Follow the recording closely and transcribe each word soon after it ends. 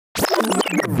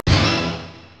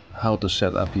How to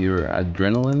set up your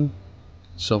Adrenalin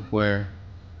software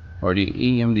or the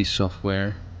AMD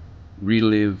software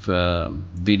relive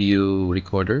video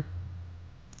recorder.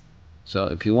 So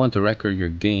if you want to record your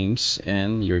games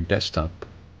and your desktop,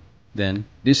 then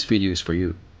this video is for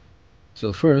you.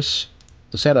 So first,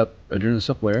 to set up Adrenalin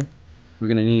software, we're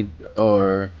gonna need,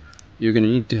 or you're gonna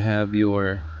need to have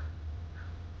your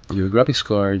graphics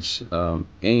cards,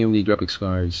 AMD graphics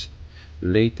cards,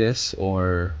 latest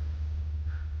or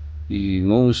the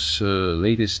most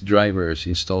latest drivers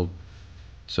installed.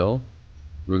 So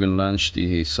we're gonna launch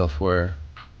the software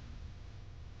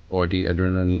or the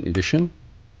Adrenalin edition,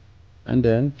 and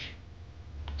then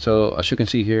so as you can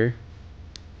see here,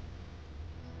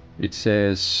 it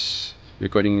says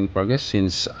recording in progress.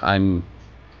 Since I'm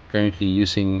currently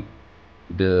using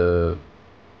the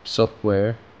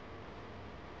software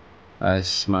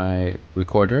as my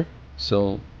recorder,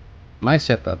 so my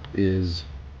setup is,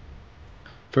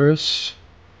 first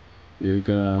you're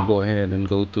gonna go ahead and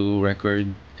go to record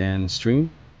and stream,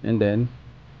 and then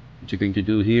what you're going to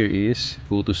do here is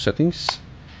go to settings.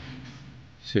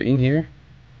 So in here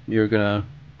you're gonna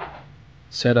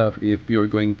set up if you're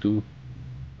going to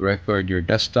record your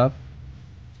desktop,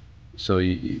 so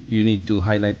you need to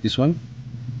highlight this one.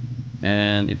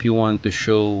 And if you want to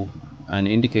show an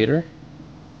indicator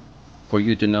for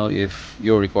you to know if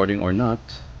you're recording or not,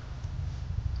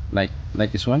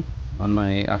 like this one on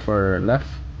my upper left.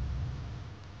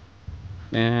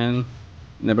 And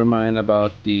never mind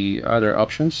about the other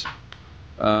options,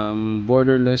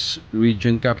 borderless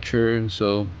region capture,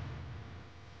 so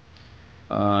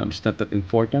it's not that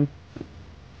important.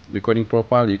 Recording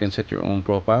profile, you can set your own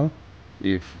profile.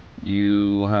 If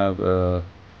you have a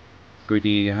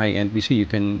pretty high-end PC, you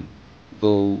can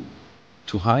go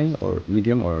to high or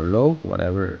medium or low,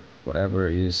 whatever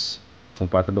is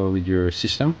compatible with your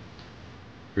system.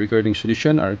 Recording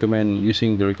solution, I recommend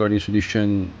using the recording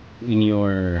solution in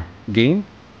your game.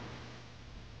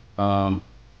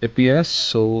 FPS,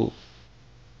 so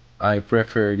I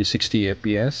prefer the 60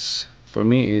 FPS. For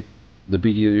me, the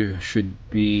video should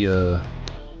be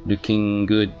looking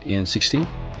good in 60.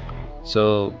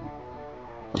 So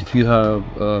if you have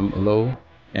a low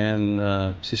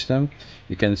end system,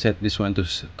 you can set this one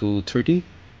to 30.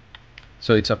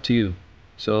 So it's up to you.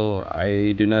 So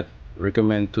I do not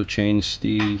recommend to change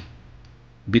the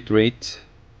bitrate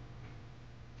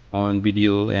on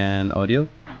video and audio.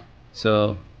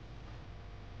 So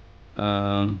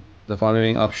the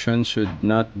following options should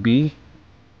not be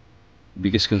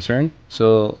biggest concern.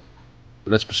 So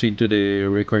let's proceed to the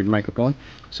record microphone.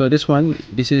 So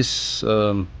this is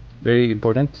very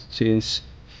important, since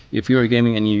if you're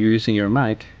gaming and you're using your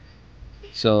mic,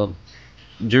 so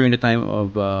during the time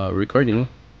of recording,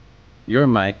 your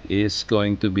mic is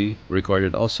going to be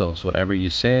recorded also. So whatever you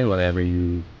say, whatever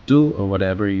you do, or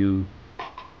whatever you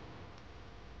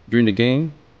during the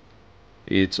game,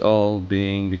 it's all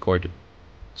being recorded.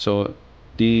 So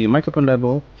the microphone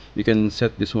level, you can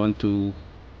set this one to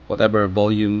whatever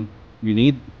volume you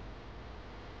need.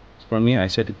 For me, I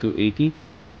set it to 80.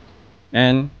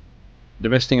 And the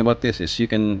best thing about this is you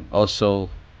can also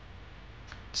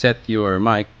set your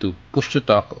mic to push to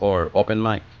talk or open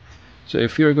mic. So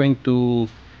if you're going to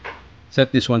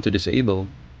set this one to disable,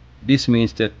 this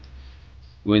means that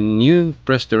when you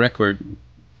press the record,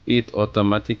 it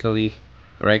automatically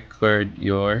record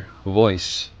your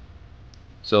voice.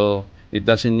 So it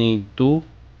doesn't need to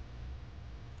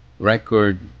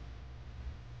record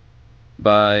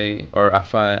by or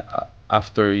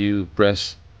after you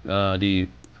press the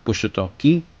push to talk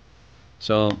key.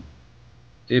 So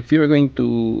if you're going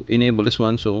to enable this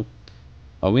one, so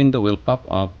a window will pop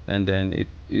up, and then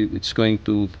it's going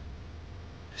to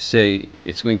say,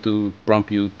 it's going to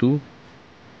prompt you to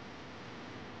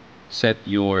set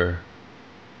your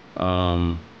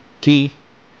key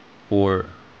for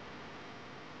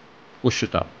push to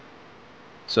talk.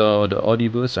 So the audio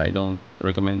boost, I don't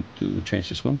recommend to change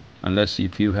this one unless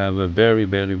if you have a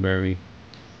very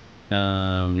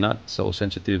not so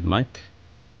sensitive mic.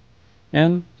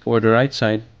 And for the right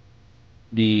side,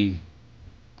 the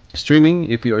streaming,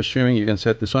 if you are streaming, you can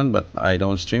set this one, but I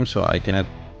don't stream, so I cannot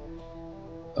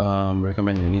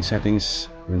recommend any settings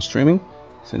when streaming,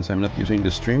 since I'm not using the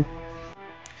stream.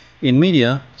 In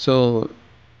media, so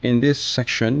in this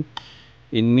section,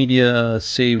 in media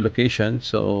save location,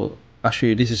 so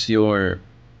actually this is the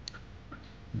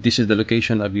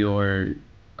location of your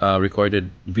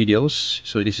recorded videos.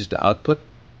 So this is the output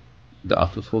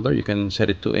folder. You can set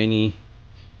it to any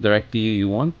directory you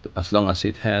want, as long as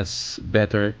it has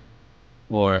better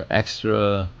or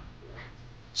extra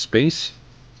space.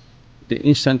 The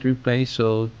instant replay,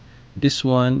 so This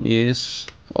one is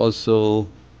also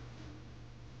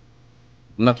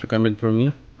not recommended for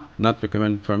me. Not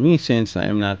recommended for me since I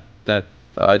am not that.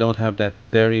 I don't have that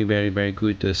very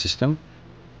good system.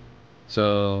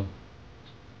 So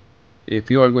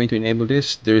if you are going to enable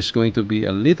this, there's going to be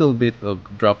a little bit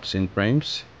of drops in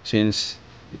frames since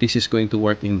this is going to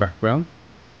work in background.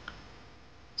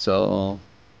 So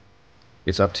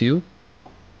it's up to you.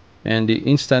 And the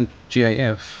instant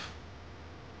GIF,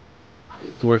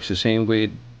 it works the same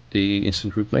with the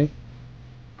instant replay.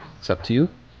 It's up to you.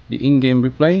 The in-game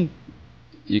replay,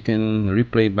 you can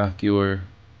replay back your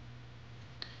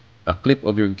a clip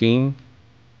of your game,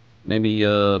 maybe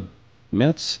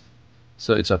minutes.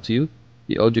 So it's up to you.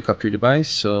 The audio capture device.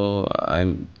 So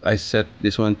I set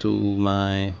this one to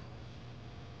my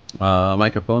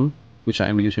microphone, which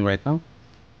I'm using right now.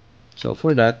 So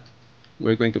for that,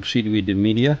 we're going to proceed with the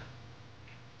media.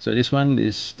 So this one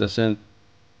doesn't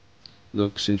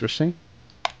looks interesting.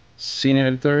 Scene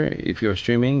editor. If you're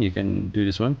streaming, you can do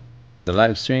this one. The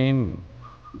live stream,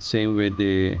 same with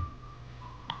the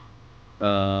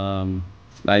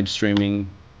live streaming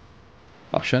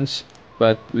options,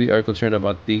 but we are concerned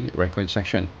about the record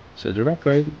section. So the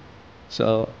record,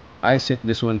 so I set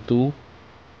this one to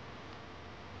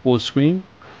full screen.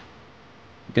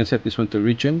 You can set this one to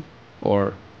region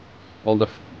or all the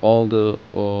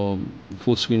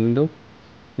full screen window.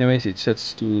 Anyways, it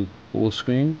sets to full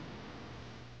screen,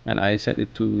 and I set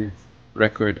it to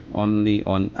record only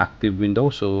on active window.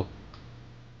 So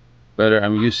whether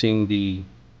um,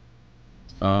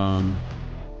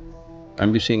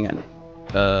 I'm using an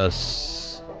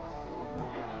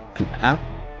app,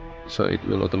 so it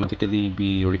will automatically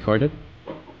be recorded.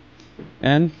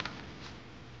 And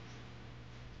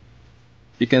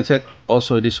you can set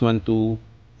also this one to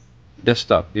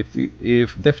desktop.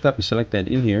 If desktop is selected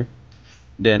in here,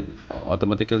 then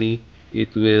automatically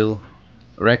it will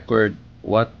record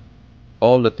what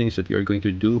all the things that you're going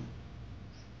to do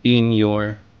in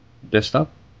your desktop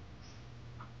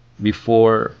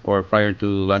before or prior to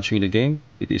launching the game.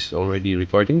 It is already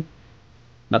recording,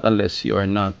 not unless you are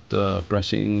not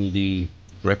pressing the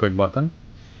record button.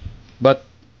 But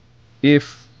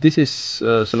if this is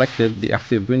selected, the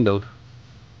active window,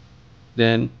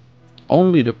 then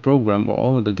only the program or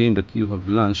only the game that you have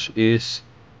launched is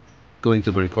going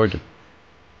to be recorded.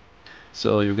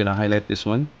 So you're gonna highlight this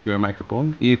one, your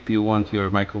microphone, if you want your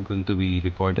microphone to be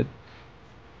recorded.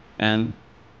 And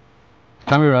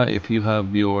camera, if you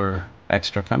have your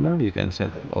extra camera, you can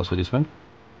set also this one.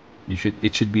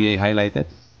 It should be highlighted.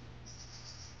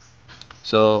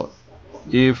 So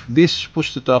if this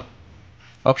push to talk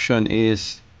option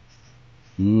is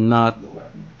not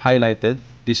highlighted,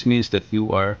 this means that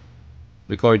you are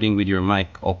recording with your mic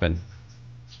open.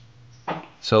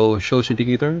 So shows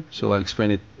indicator, so I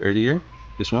explained it earlier,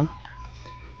 this one.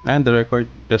 And the record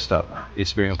desktop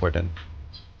is very important.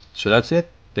 So that's it.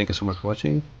 Thank you so much for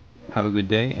watching. Have a good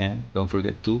day, and don't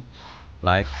forget to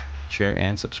like, share,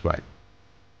 and subscribe.